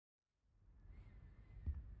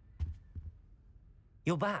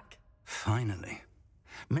You're back. Finally.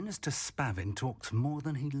 Minister Spavin talks more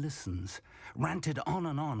than he listens. Ranted on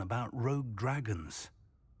and on about rogue dragons.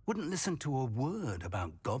 Wouldn't listen to a word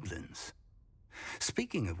about goblins.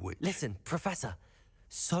 Speaking of which... Listen, Professor.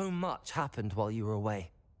 So much happened while you were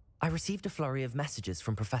away. I received a flurry of messages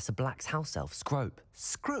from Professor Black's house elf, Scrope.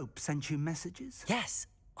 Scrope sent you messages? Yes.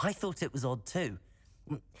 I thought it was odd too.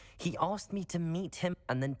 He asked me to meet him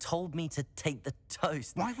and then told me to take the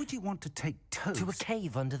toast. Why would you want to take toast? To a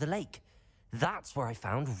cave under the lake. That's where I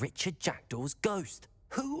found Richard Jackdaw's ghost.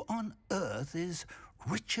 Who on earth is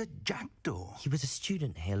Richard Jackdaw? He was a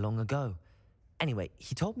student here long ago. Anyway,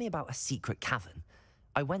 he told me about a secret cavern.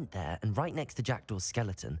 I went there, and right next to Jackdaw's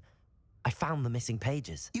skeleton, I found the missing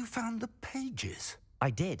pages. You found the pages? I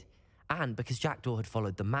did. And because Jackdaw had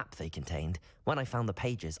followed the map they contained, when I found the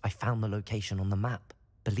pages, I found the location on the map.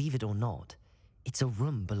 Believe it or not, it's a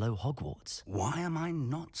room below Hogwarts. Why am I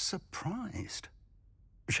not surprised?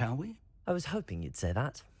 Shall we? I was hoping you'd say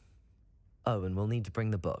that. Oh, and we'll need to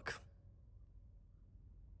bring the book.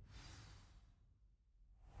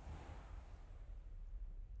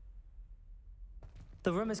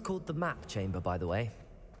 The room is called the Map Chamber, by the way.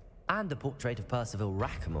 And a portrait of Percival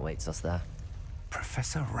Rackham awaits us there.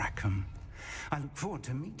 Professor Rackham. I look forward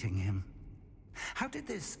to meeting him. How did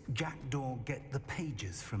this Jackdaw get the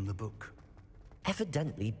pages from the book?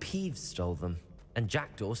 Evidently, Peeves stole them, and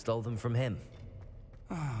Jackdaw stole them from him.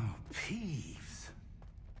 Oh, Peeves.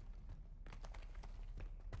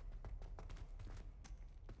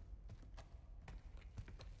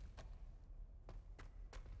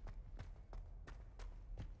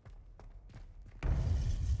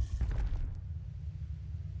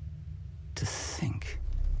 To think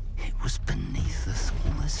it was beneath us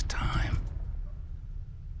all this time.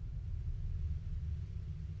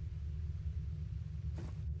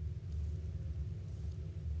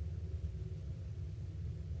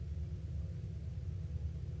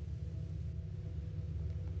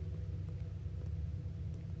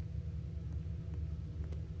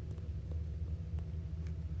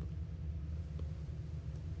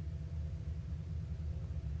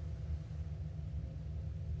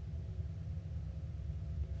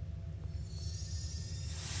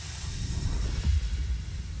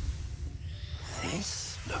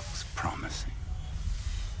 This looks promising.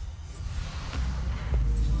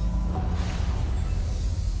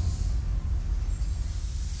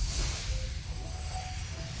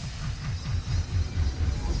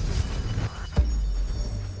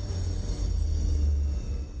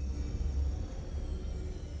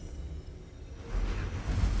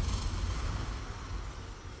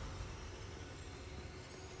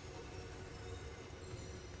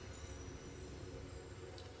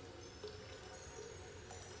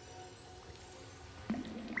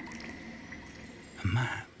 A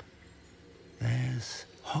map. There's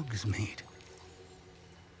Hogsmeade.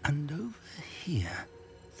 And over here,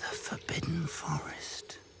 the Forbidden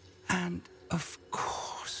Forest. And, of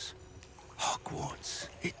course, Hogwarts.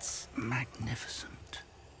 It's magnificent.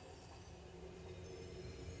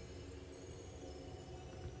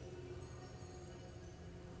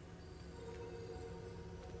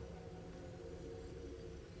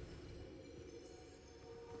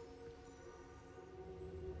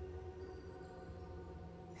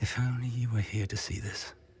 If only you were here to see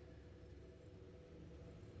this.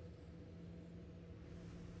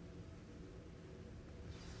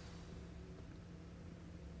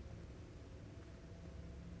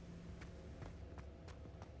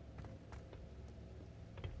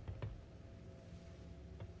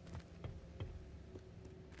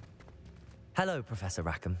 Hello, Professor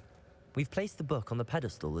Rackham. We've placed the book on the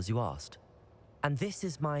pedestal as you asked. And this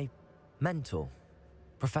is my mentor,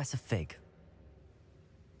 Professor Fig.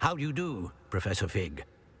 How do you do, Professor Fig?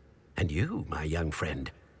 And you, my young friend,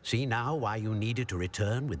 see now why you needed to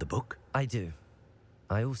return with the book? I do.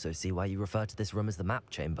 I also see why you refer to this room as the Map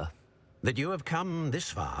Chamber. That you have come this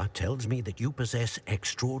far tells me that you possess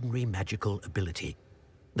extraordinary magical ability,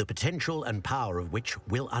 the potential and power of which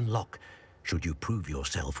will unlock should you prove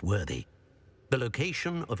yourself worthy. The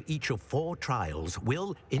location of each of 4 trials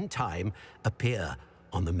will, in time, appear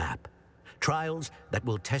on the map. Trials that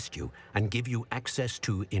will test you and give you access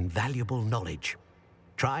to invaluable knowledge.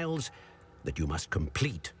 Trials that you must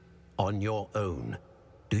complete on your own.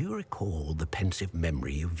 Do you recall the pensive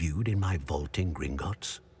memory you viewed in my vault in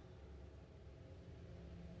Gringotts?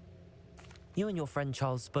 You and your friend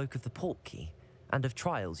Charles spoke of the Portkey and of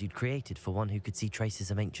trials you'd created for one who could see traces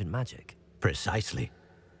of ancient magic. Precisely.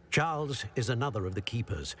 Charles is another of the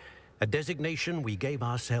Keepers, a designation we gave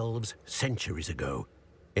ourselves centuries ago,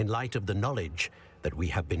 in light of the knowledge that we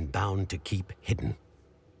have been bound to keep hidden.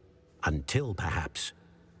 Until perhaps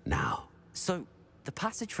now. So, the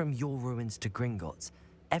passage from your ruins to Gringotts,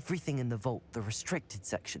 everything in the vault, the restricted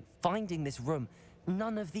section, finding this room,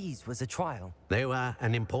 none of these was a trial. They were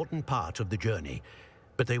an important part of the journey,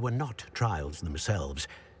 but they were not trials themselves.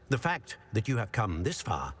 The fact that you have come this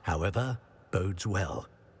far, however, bodes well.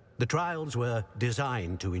 The trials were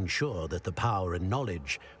designed to ensure that the power and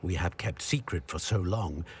knowledge we have kept secret for so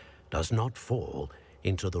long does not fall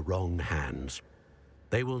into the wrong hands.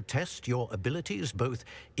 They will test your abilities, both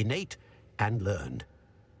innate and learned.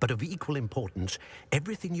 But of equal importance,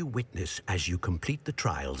 everything you witness as you complete the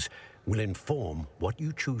trials will inform what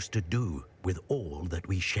you choose to do with all that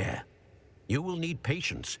we share. You will need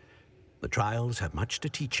patience. The trials have much to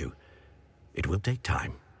teach you. It will take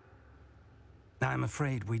time. I'm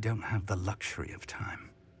afraid we don't have the luxury of time.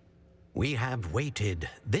 We have waited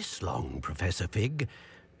this long, Professor Fig.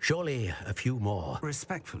 Surely a few more.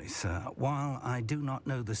 Respectfully, sir, while I do not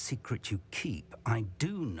know the secret you keep, I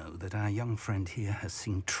do know that our young friend here has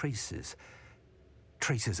seen traces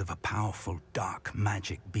of a powerful dark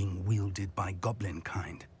magic being wielded by goblin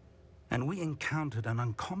kind. And we encountered an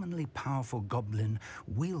uncommonly powerful goblin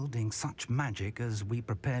wielding such magic as we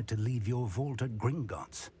prepared to leave your vault at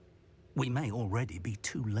Gringotts. We may already be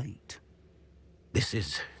too late. This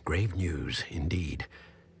is grave news indeed.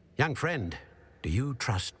 Young friend, do you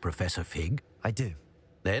trust Professor Fig? I do.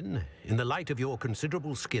 Then, in the light of your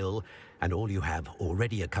considerable skill and all you have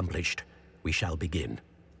already accomplished, we shall begin.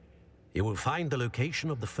 You will find the location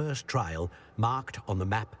of the first trial marked on the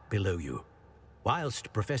map below you.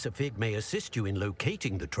 Whilst Professor Fig may assist you in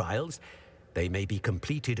locating the trials, they may be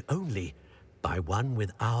completed only by one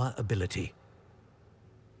with our ability.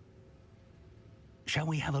 Shall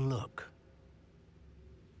we have a look?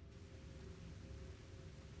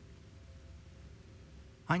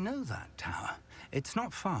 I know that tower. It's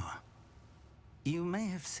not far. You may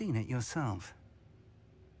have seen it yourself.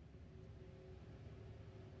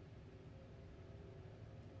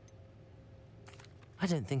 I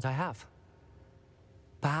don't think I have.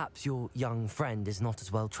 Perhaps your young friend is not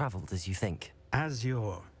as well traveled as you think. As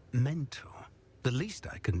your mentor, the least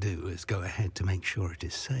I can do is go ahead to make sure it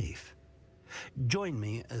is safe. Join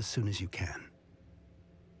me as soon as you can.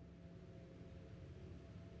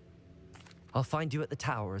 I'll find you at the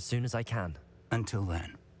tower as soon as I can. Until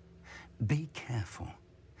then, be careful,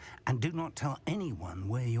 and do not tell anyone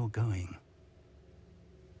where you're going.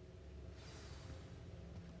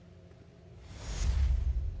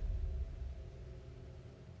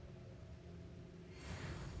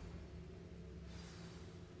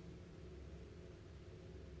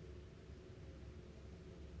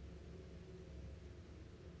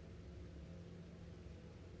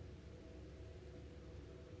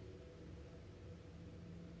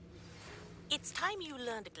 It's time you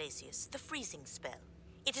learned, Glacius, the freezing spell.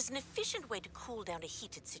 It is an efficient way to cool down a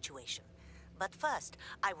heated situation. But first,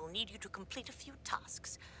 I will need you to complete a few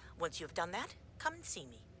tasks. Once you've done that, come and see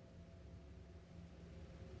me.